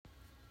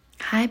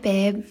Hi,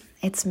 babe.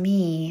 It's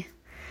me.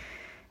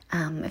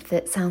 If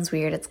it sounds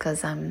weird, it's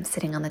because I'm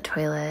sitting on the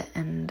toilet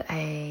and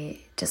I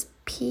just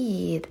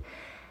peed.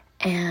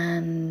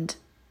 And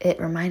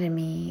it reminded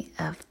me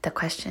of the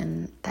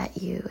question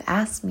that you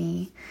asked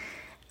me,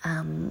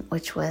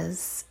 which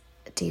was,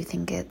 do you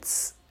think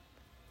it's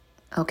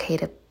okay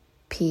to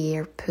pee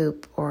or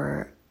poop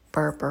or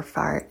burp or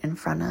fart in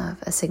front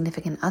of a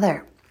significant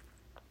other?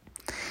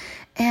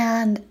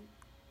 And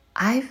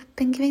I've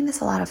been giving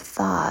this a lot of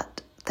thought.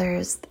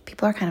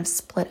 People are kind of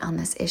split on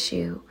this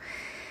issue,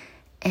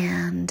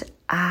 and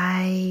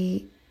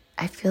I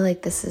feel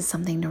like this is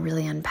something to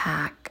really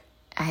unpack.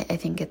 I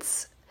think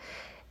it's,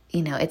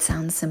 it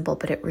sounds simple,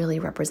 but it really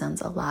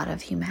represents a lot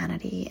of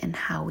humanity and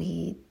how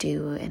we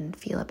do and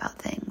feel about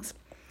things.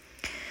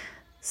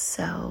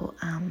 So,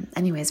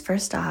 anyways,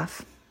 first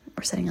off,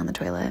 we're sitting on the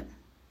toilet.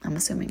 I'm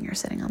assuming you're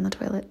sitting on the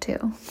toilet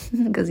too,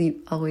 because you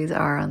always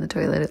are on the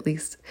toilet at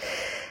least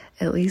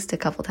a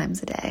couple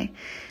times a day.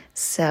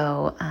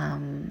 So,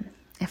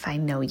 if I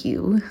know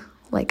you,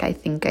 like I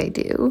think I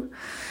do,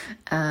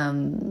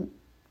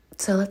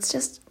 so let's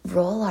just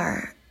roll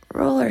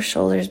our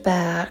shoulders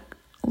back,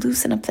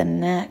 loosen up the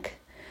neck.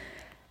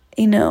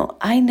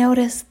 I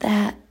noticed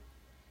that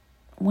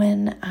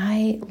when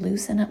I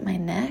loosen up my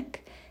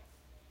neck,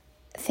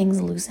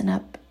 things loosen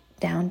up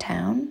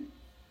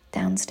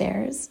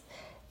downstairs,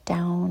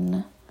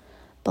 down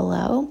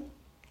below.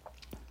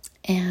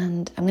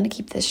 And I'm going to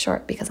keep this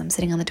short because I'm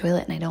sitting on the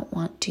toilet and I don't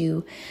want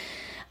to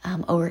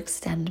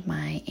overextend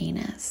my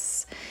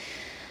anus.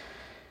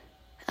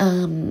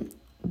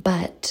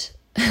 But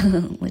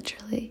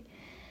literally,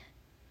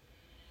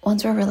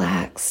 once we're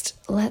relaxed,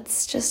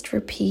 let's just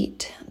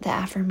repeat the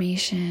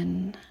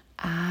affirmation,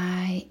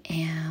 I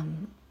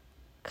am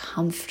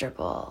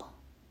comfortable.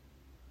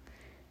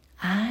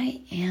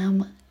 I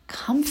am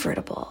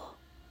comfortable.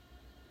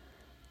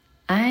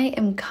 I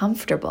am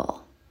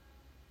comfortable.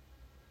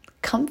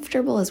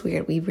 Comfortable is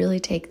weird. We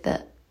really take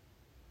that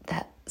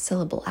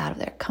syllable out of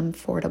there.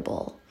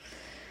 Comfortable.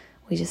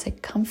 We just say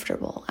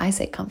comfortable. I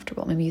say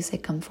comfortable. Maybe you say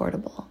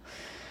comfortable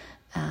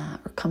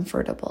or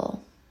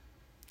comfortable.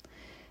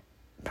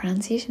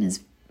 Pronunciation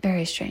is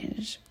very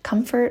strange.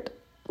 Comfort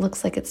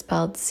looks like it's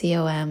spelled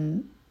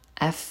COMFURT.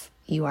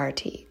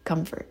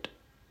 Comfort.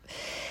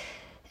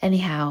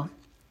 Anyhow,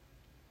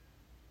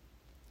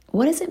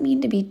 what does it mean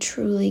to be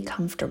truly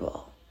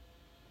comfortable?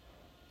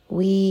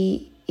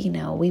 We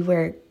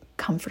wear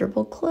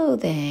comfortable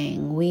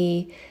clothing.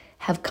 We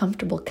have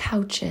comfortable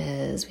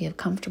couches. We have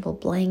comfortable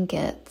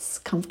blankets,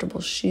 comfortable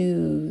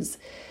shoes,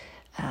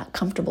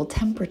 comfortable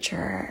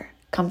temperature,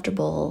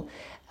 comfortable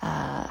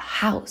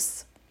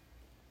house.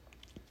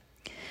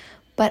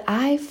 But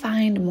I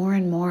find more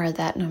and more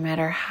that no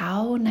matter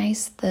how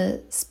nice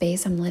the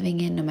space I'm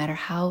living in, no matter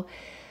how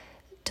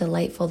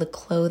delightful the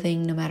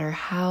clothing, no matter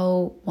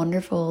how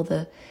wonderful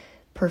the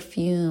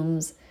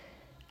perfumes,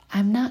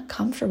 I'm not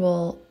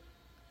comfortable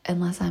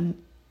unless I'm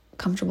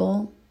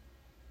comfortable.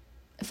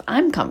 If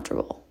I'm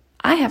comfortable,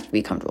 I have to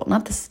be comfortable,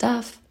 not the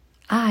stuff.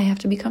 I have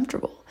to be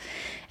comfortable.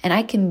 And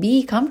I can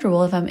be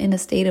comfortable if I'm in a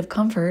state of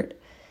comfort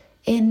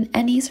in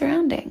any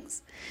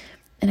surroundings.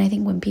 And I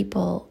think when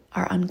people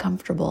are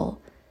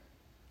uncomfortable,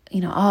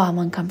 I'm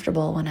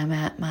uncomfortable when I'm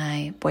at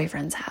my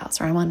boyfriend's house,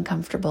 or I'm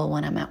uncomfortable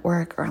when I'm at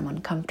work, or I'm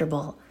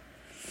uncomfortable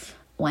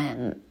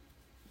when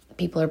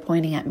people are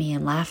pointing at me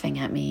and laughing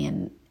at me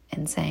and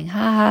saying,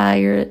 ha,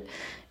 you're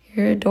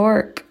a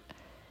dork.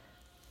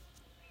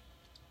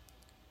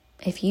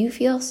 If you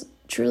feel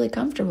truly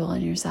comfortable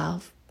in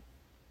yourself,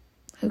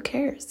 who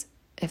cares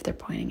if they're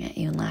pointing at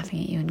you and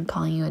laughing at you and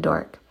calling you a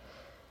dork?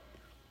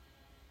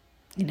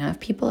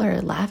 If people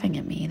are laughing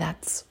at me,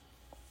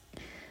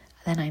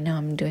 then I know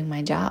I'm doing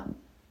my job.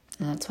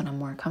 And that's when I'm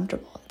more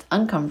comfortable. It's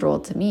uncomfortable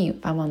to me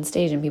if I'm on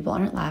stage and people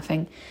aren't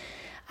laughing.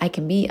 I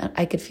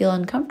could feel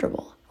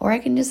uncomfortable. Or I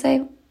can just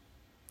say,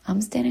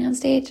 I'm standing on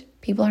stage,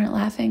 people aren't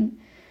laughing.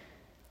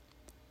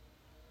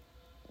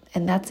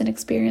 And that's an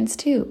experience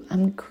too.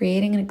 I'm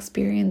creating an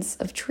experience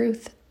of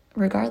truth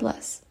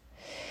regardless.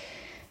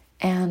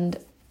 And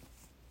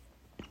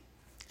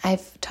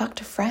I've talked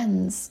to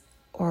friends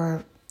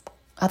or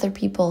other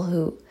people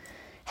who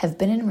have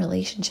been in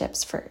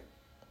relationships for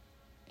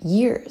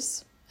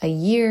years, a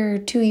year,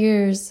 2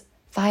 years,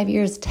 5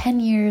 years,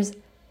 10 years,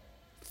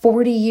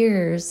 40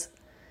 years.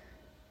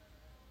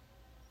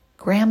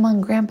 Grandma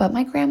and grandpa.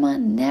 My grandma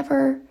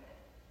never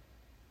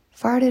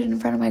farted in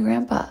front of my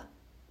grandpa.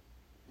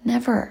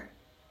 Never.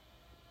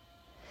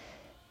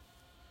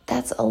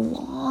 That's a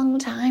long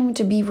time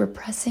to be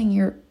repressing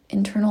your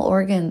internal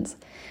organs,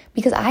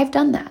 because I've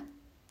done that.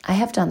 I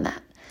have done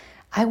that.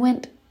 I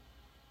went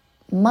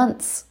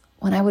months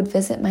when I would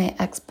visit my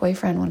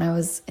ex-boyfriend when I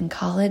was in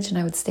college and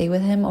I would stay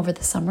with him over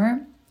the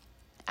summer.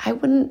 I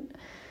wouldn't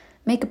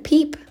make a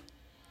peep.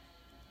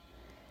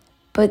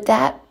 But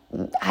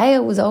I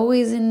was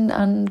always in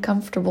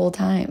uncomfortable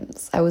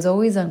times. I was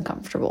always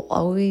uncomfortable,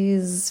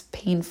 always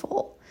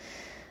painful.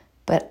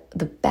 But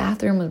the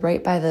bathroom was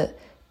right by the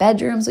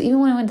bedroom. So even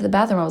when I went to the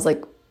bathroom, I was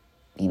like,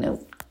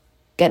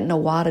 getting a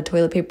wad of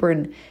toilet paper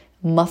and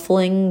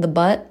muffling the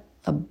butt,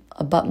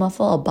 a butt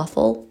muffle, a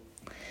buffle.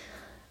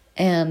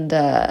 And,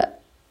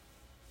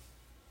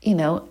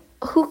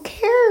 who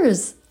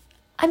cares?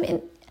 I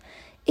mean,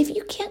 if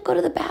you can't go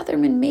to the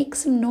bathroom and make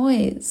some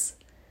noise,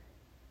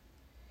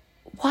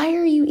 why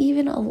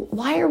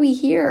are we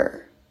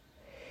here?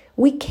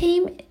 We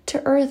came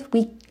to earth,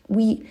 we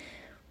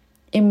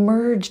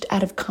emerged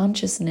out of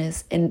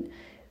consciousness and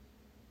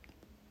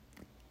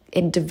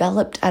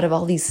developed out of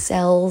all these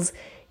cells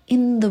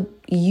in the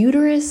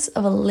uterus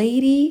of a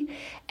lady,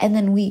 and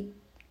then we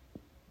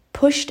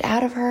pushed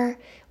out of her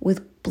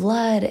with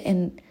blood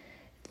and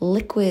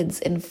liquids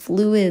and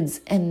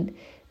fluids and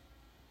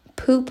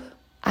poop.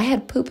 I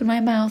had poop in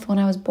my mouth when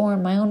I was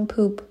born, my own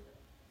poop.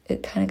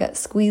 It kind of got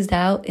squeezed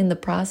out in the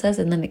process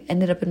and then it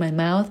ended up in my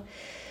mouth.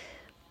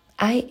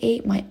 I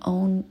ate my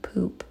own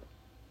poop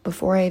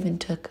before I even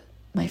took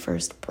my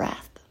first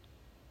breath.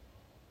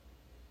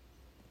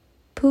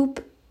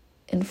 Poop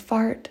and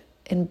fart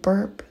and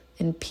burp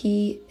and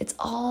pee, it's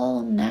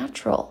all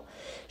natural.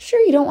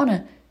 Sure, you don't want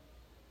to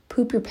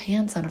poop your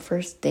pants on a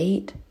first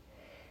date,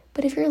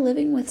 but if you're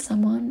living with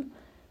someone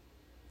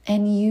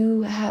and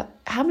you have,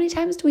 how many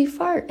times do we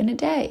fart in a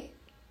day?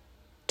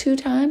 2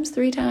 times,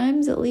 3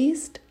 times at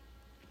least?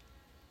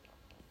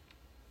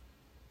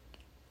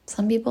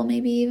 Some people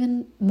maybe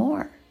even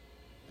more.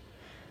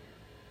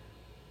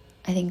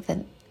 I think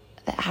that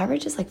the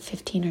average is like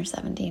 15 or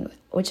 17,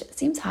 which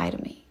seems high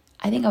to me.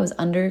 I think I was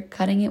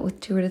undercutting it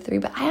with 2 or 3,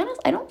 but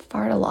I don't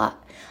fart a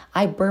lot.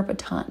 I burp a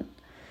ton.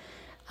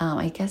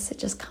 I guess it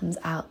just comes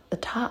out the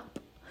top.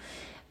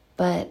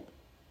 But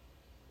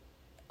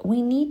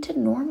we need to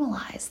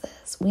normalize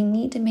this. We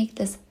need to make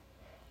this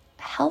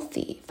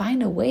healthy.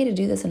 Find a way to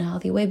do this in a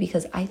healthy way,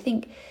 because I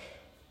think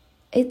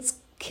it's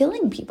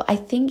killing people. I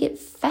think it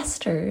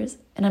festers,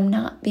 and I'm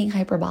not being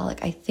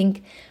hyperbolic. I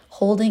think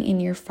holding in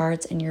your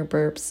farts and your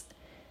burps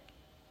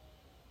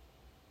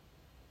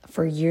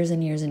for years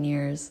and years and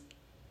years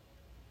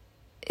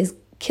is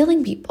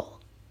killing people.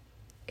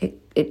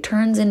 It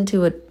turns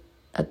into a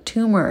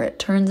tumor. It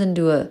turns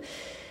into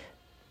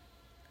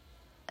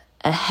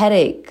a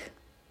headache.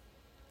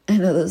 I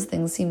know those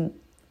things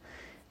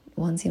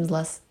one seems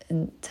less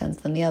intense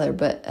than the other,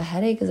 but a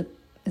headache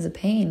is a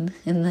pain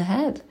in the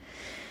head.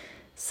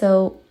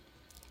 So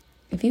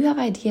if you have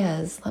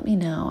ideas, let me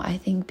know. I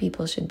think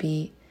people should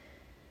be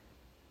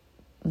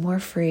more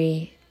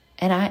free.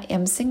 And I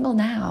am single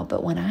now,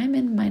 but when I'm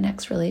in my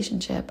next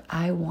relationship,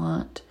 I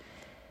want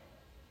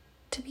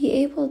to be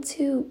able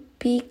to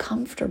be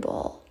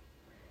comfortable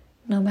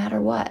no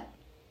matter what.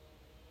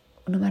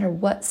 No matter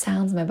what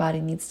sounds my body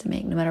needs to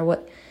make, no matter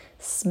what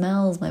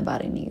smells my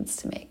body needs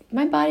to make.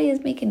 My body is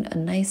making a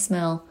nice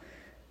smell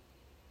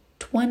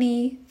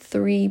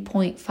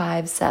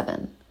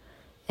 23.57.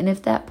 And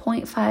if that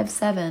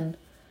 0.57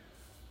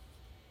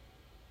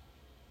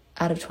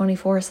 out of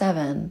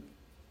 24/7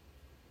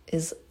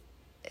 is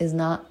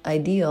not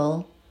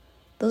ideal,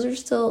 those are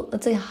still,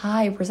 that's a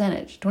high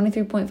percentage.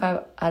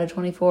 23.5 out of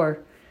 24,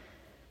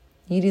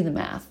 you do the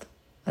math.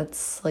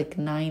 That's like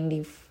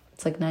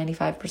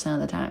 95% of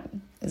the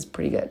time is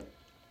pretty good.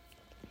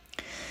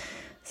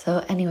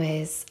 So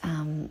anyways,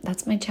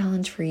 that's my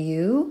challenge for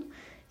you,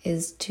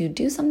 is to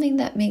do something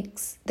that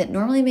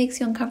normally makes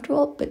you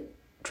uncomfortable, but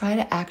try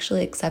to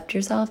actually accept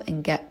yourself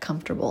and get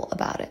comfortable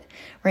about it.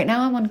 Right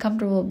now I'm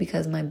uncomfortable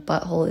because my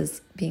butthole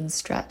is being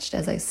stretched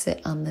as I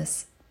sit on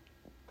this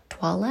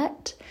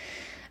toilet.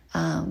 So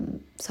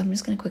I'm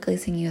just going to quickly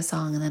sing you a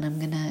song and then I'm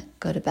going to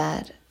go to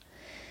bed.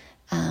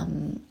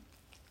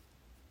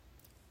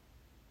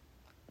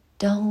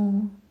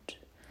 Don't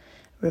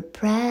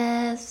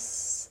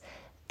repress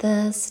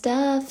the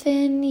stuff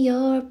in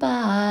your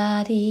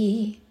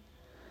body.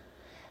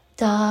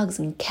 Dogs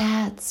and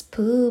cats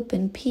poop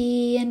and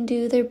pee and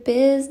do their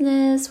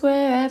business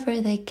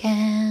wherever they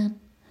can.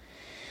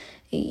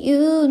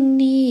 You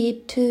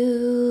need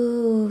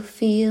to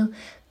feel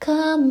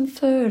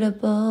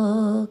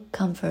comfortable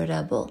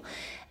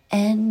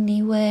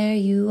anywhere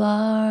you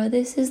are.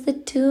 This is the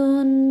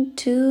tune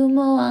to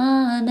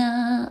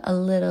Moana. A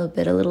little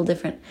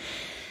different.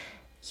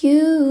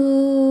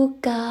 You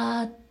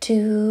got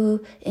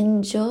to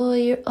enjoy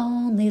your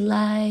only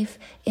life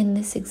in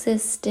this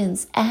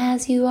existence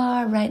as you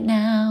are right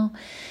now.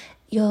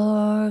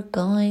 You're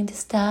going to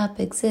stop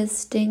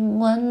existing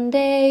one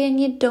day, and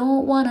you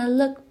don't want to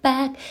look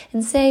back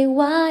and say,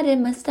 why did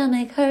my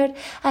stomach hurt?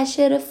 I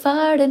should have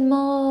farted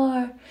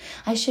more.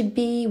 I should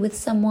be with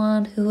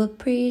someone who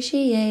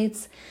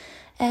appreciates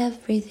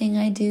everything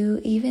I do,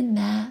 even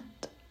that.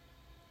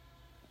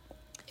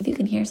 If you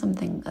can hear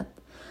something, that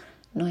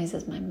noise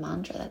is my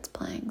mantra that's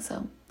playing.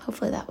 So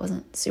hopefully that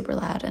wasn't super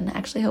loud. And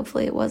actually,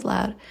 hopefully it was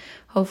loud.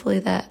 Hopefully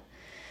that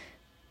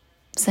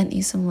sent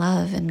you some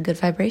love and good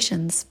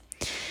vibrations.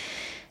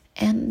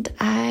 And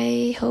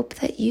I hope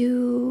that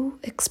you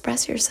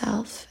express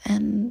yourself,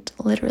 and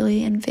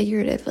literally and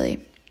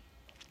figuratively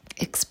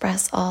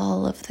express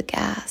all of the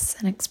gas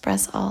and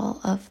express all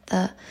of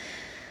the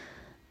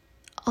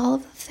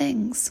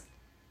things.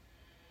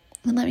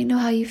 And let me know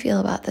how you feel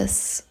about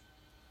this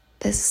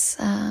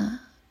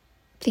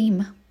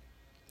theme.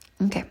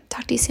 Okay,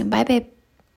 talk to you soon. Bye, babe.